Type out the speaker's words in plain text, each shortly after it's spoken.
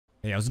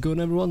Hey, how's it going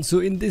everyone?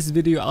 So in this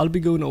video I'll be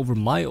going over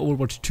my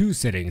Overwatch 2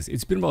 settings.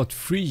 It's been about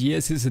 3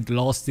 years since I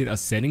last did a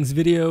settings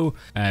video,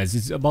 as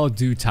it's about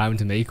due time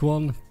to make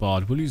one,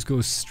 but we'll just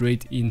go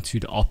straight into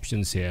the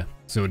options here.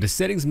 So the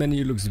settings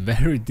menu looks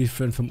very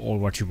different from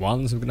Overwatch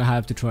 1, so we're gonna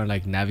have to try and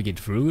like navigate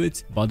through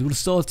it. But we'll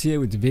start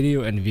here with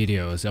video and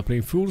video. So I'm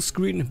playing full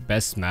screen,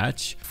 best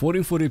match,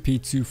 1440p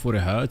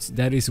 240Hz.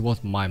 That is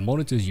what my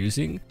monitor is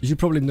using. You should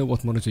probably know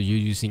what monitor you're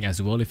using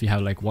as well if you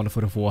have like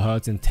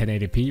 144Hz and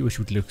 1080p, which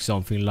would look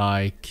something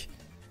like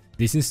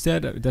this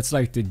instead. That's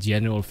like the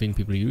general thing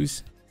people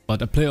use.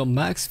 But I play on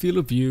max field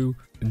of view,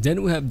 and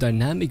then we have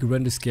dynamic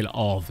render scale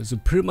off. So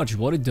pretty much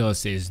what it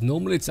does is,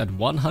 normally it's at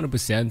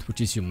 100%, which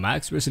is your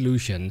max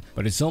resolution,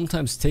 but it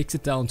sometimes takes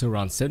it down to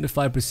around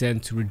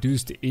 75% to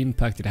reduce the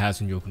impact it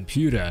has on your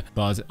computer.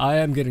 But I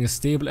am getting a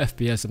stable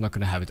FPS, I'm not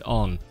gonna have it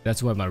on.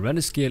 That's why my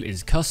render scale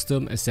is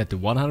custom and set to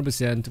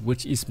 100%,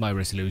 which is my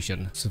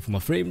resolution. So for my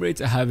frame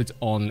rate I have it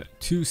on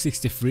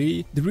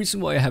 263. The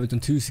reason why I have it on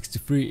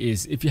 263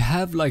 is if you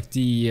have like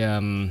the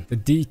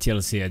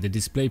details here, the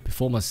display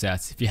performance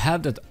stats, if you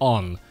have that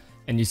on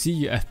and you see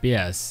your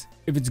FPS,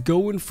 if it's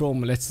going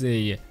from, let's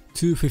say,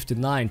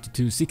 259 to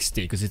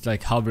 260, because it's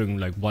like hovering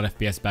like 1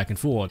 FPS back and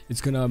forth, it's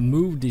gonna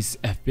move this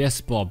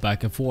FPS bar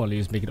back and forth and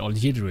just make it all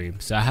jittery.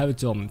 So I have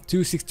it on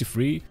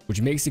 263,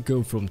 which makes it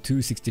go from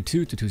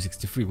 262 to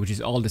 263, which is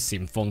all the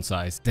same font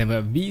size. Then we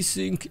have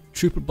VSync,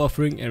 triple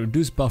buffering and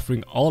reduced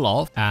buffering all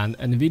off, and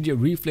NVIDIA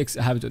Reflex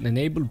I have it on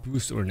enable,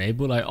 boost or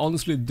enable. I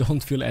honestly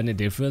don't feel any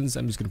difference,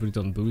 I'm just gonna put it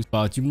on boost,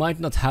 but you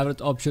might not have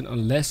that option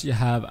unless you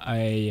have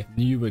a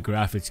newer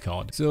graphics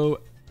card.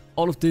 So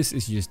all of this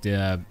is just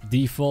the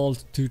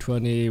default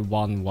 220,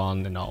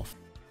 1 and off.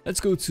 Let's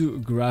go to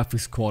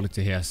graphics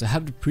quality here. So I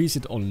have the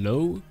preset on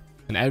low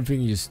and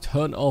everything is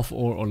turned off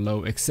or on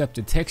low except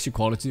the texture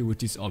quality,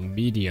 which is on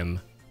medium.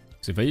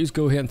 So if I just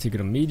go here and take it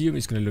on medium,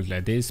 it's going to look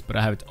like this, but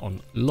I have it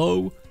on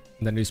low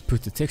and then just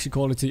put the texture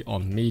quality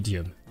on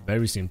medium.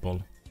 Very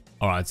simple.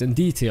 Alright, and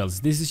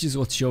details. This is just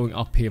what's showing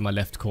up here in my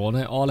left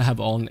corner. All I have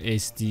on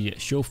is the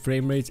show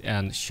frame rate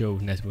and show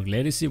network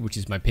latency, which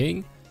is my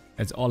ping.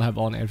 That's all I have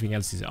on, everything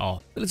else is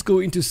off. Let's go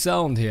into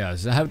sound here.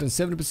 So I have it on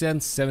 70%,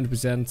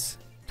 70%,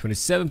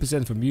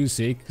 27% for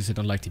music, because I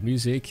don't like the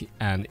music.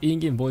 And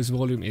in-game voice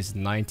volume is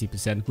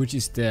 90%, which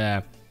is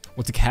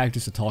what the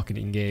characters are talking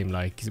in-game,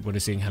 like when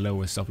they're saying hello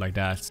and stuff like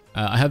that.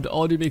 I have the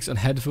audio mix on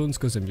headphones,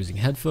 because I'm using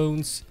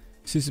headphones.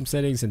 System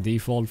settings and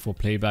default for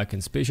playback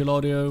and spatial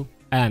audio.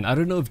 And I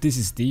don't know if this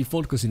is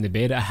default because in the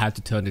beta I had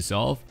to turn this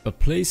off, but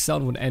play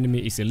sound when enemy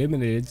is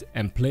eliminated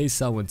and play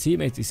sound when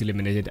teammate is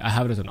eliminated, I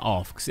have it on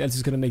off because else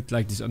it's gonna make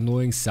like this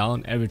annoying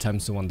sound every time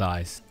someone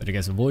dies. But I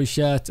guess voice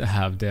chat, I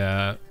have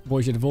the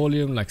voice chat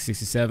volume like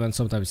 67,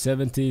 sometimes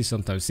 70,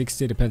 sometimes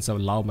 60, depends how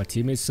loud my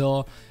teammates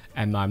are.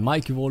 And my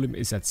mic volume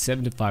is at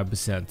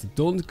 75%.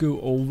 Don't go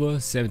over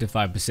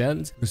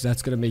 75% because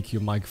that's gonna make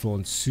your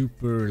microphone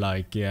super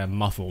like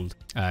muffled.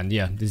 And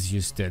yeah, this is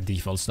just the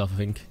default stuff I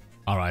think.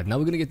 Alright, now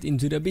we're gonna get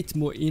into the bit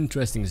more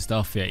interesting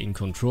stuff here in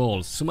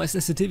controls. So my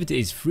sensitivity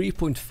is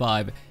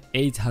 3.5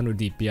 800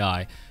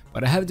 dpi,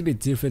 but I have it a bit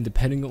different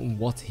depending on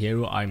what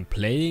hero I'm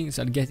playing,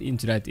 so I'll get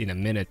into that in a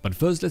minute. But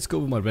first let's go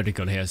with my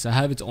reticle here. So I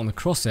have it on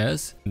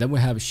Crosshairs, and then we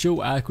have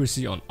show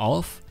accuracy on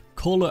off.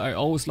 Color, I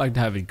always like to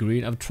have it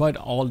green. I've tried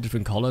all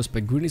different colors,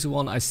 but green is the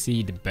one I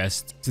see the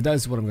best, so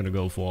that's what I'm gonna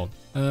go for.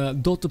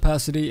 Dot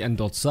opacity and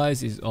dot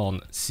size is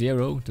on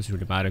 0, doesn't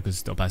really matter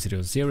because the opacity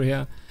is 0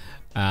 here.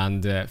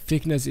 And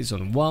thickness is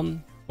on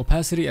 1,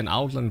 opacity and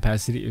outline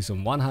opacity is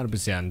on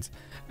 100%.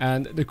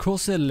 And the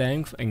crosshair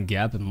length and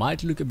gap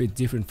might look a bit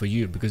different for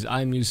you because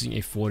I'm using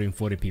a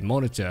 1440p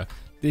monitor.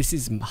 This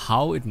is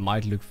how it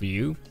might look for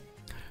you.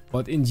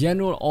 But in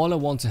general, all I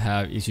want to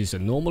have is just a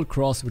normal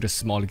cross with a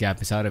small gap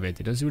inside of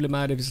it. It doesn't really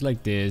matter if it's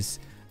like this,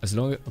 as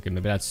long as, okay,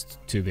 maybe that's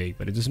too big,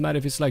 but it doesn't matter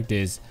if it's like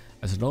this,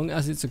 as long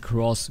as it's a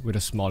cross with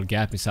a small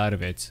gap inside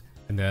of it.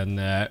 And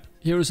then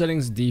hero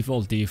settings,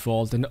 default,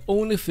 and the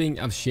only thing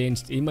I've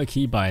changed in my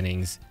key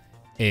bindings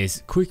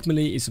is quick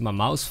melee is my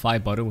mouse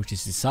 5 button, which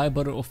is the side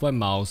button of my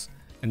mouse,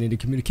 and in the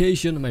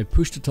communication, my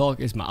push to talk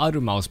is my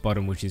other mouse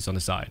button, which is on the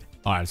side.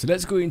 Alright, so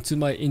let's go into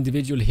my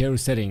individual hero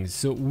settings.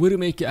 So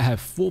Widowmaker, I have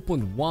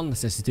 4.1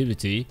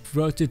 sensitivity,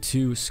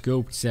 32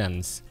 scope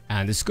sense.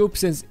 And the scope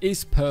sense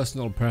is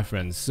personal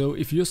preference. So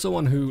if you're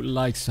someone who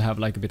likes to have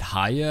like a bit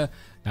higher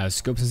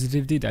scope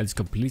sensitivity, that is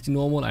completely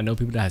normal. I know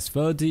people that has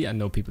 30, I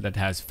know people that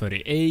has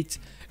 38.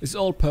 It's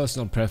all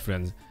personal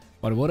preference.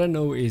 But what I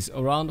know is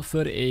around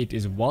 38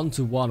 is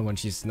 1-to-1 when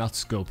she's not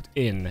scoped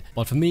in.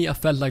 But for me, I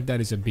felt like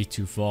that is a bit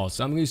too far,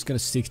 so I'm just gonna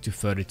stick to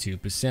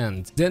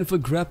 32%. Then for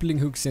grappling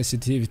hook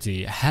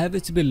sensitivity, have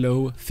it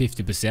below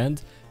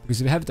 50%. Because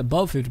if you have it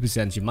above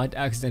 50%, you might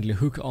accidentally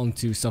hook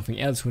onto something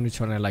else when you're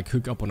trying to like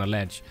hook up on a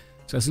ledge.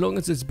 So as long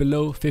as it's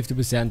below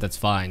 50%, that's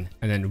fine.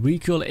 And then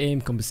recoil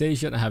aim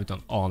compensation, I have it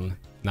on.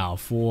 Now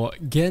for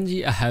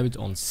Genji, I have it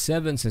on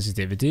 7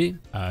 sensitivity.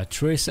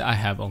 Tracer, I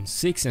have on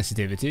 6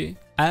 sensitivity.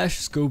 Ash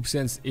scope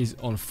sense is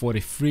on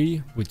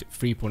 43 with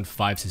 3.5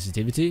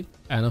 sensitivity.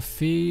 And I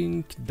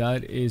think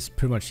that is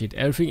pretty much it.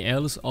 Everything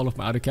else, all of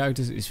my other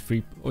characters is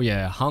 3. Oh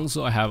yeah,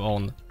 Hanzo I have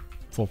on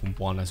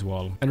 4.1 as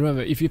well. And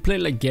remember, if you play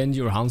like Genji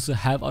or Hanzo,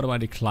 have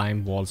automatic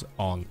climb walls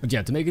on. But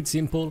yeah, to make it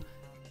simple,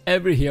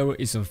 every hero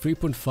is on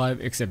 3.5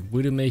 except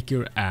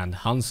Widowmaker and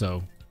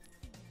Hanzo.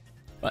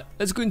 But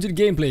let's go into the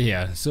gameplay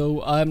here.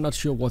 So I'm not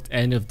sure what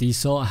any of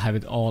these are. I have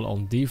it all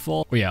on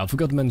default. Oh yeah, I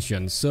forgot to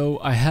mention. So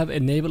I have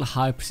enabled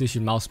high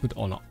precision mousepad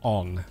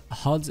on.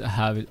 HUDs I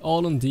have it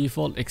all on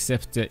default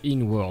except the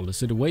in-world.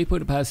 So the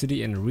waypoint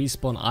opacity and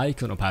respawn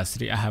icon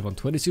opacity I have on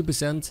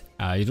 22%.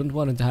 You don't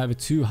want it to have it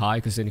too high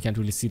because then you can't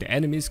really see the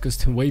enemies because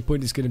the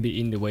waypoint is going to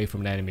be in the way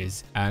from the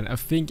enemies. And I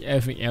think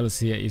everything else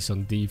here is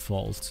on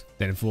default.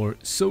 Then for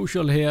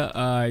social here,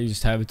 I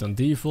just have it on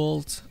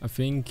default, I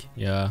think.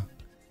 Yeah.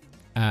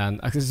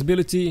 And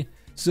accessibility,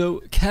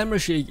 so camera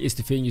shake is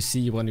the thing you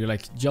see when you're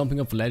like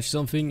jumping off a ledge or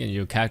something and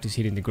your character's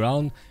hitting the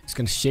ground. It's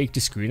gonna shake the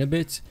screen a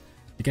bit.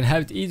 You can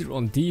have it either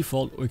on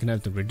default or you can have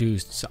it on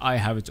reduced, so I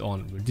have it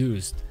on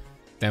reduced.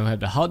 Then we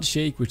have the HUD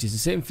shake, which is the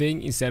same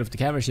thing. Instead of the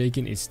camera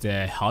shaking, it's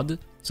the HUD,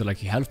 so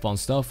like your health bar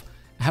stuff.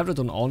 I have it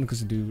on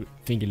because I do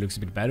think it looks a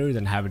bit better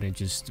than having it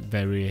just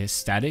very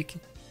static.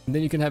 And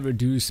then you can have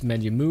reduced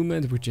menu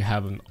movement, which you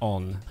have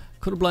on.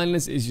 Color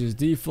blindness is just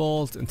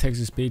default, and text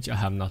to speech I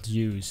have not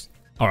used.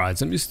 Alright,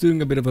 so I'm just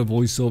doing a bit of a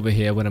voiceover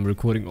here when I'm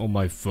recording on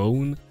my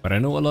phone, but I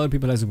know a lot of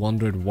people has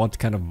wondered what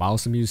kind of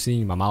mouse I'm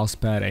using, my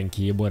mousepad and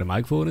keyboard and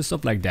microphone and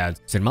stuff like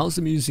that. So the mouse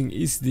I'm using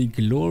is the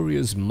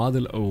glorious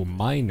Model O-,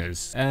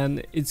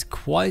 and it's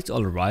quite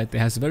alright. It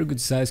has a very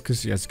good size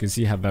because as you can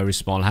see I have very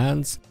small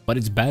hands, but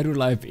its battery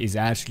life is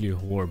actually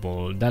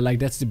horrible.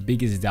 That's the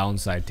biggest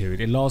downside to it.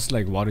 It lasts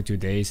like 1 or 2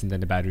 days and then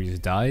the battery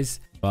just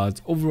dies.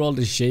 But overall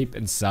the shape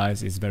and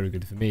size is very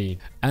good for me.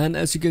 And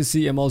as you can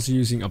see, I'm also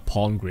using a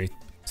palm grip.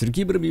 So the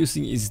keyboard I'm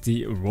using is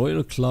the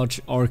Royal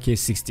Clutch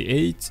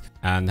RK68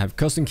 and have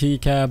custom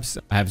keycaps.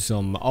 I have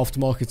some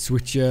aftermarket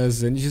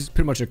switches and it's just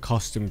pretty much a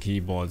custom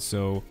keyboard.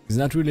 So it's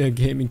not really a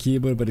gaming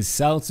keyboard, but it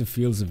sounds and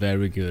feels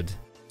very good.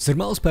 So the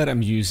mousepad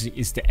I'm using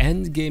is the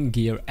Endgame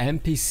Gear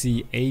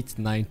MPC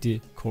 890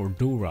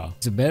 Cordura.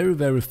 It's a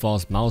very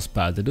fast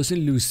mousepad that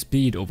doesn't lose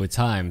speed over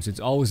time, so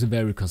it's always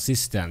very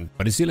consistent,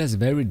 but it still has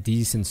very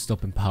decent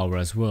stopping power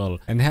as well,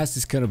 and it has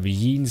this kind of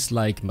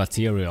jeans-like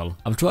material.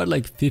 I've tried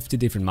like 50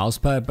 different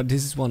mousepads, but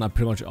this is one I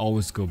pretty much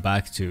always go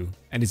back to.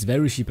 And it's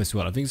very cheap as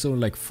well. I think it's only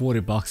like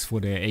 40 bucks for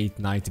the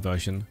 890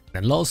 version.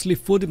 And lastly,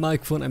 for the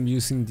microphone, I'm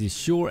using the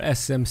Shure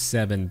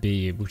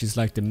SM7B, which is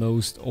like the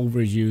most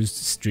overused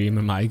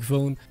streamer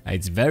microphone.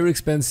 It's very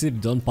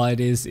expensive, don't buy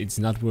this, it's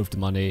not worth the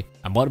money.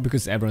 I bought it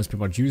because everyone's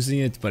pretty much using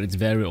it, but it's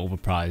very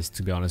overpriced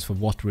to be honest for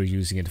what we're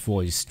using it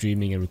for, is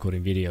streaming and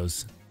recording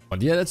videos.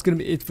 But yeah, that's gonna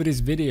be it for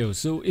this video.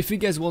 So if you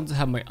guys want to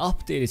have my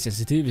updated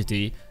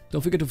sensitivity,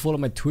 don't forget to follow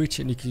my Twitch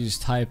and you can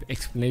just type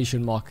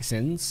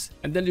 !sens,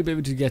 and then you'll be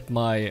able to get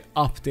my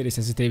updated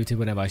sensitivity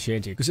whenever I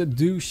change it, because I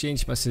do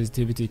change my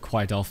sensitivity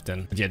quite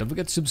often. But yeah, don't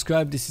forget to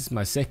subscribe. This is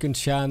my second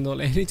channel,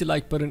 and hit the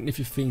like button if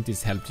you think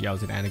this helped you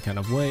out in any kind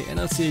of way, and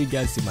I'll see you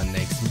guys in my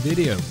next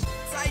video.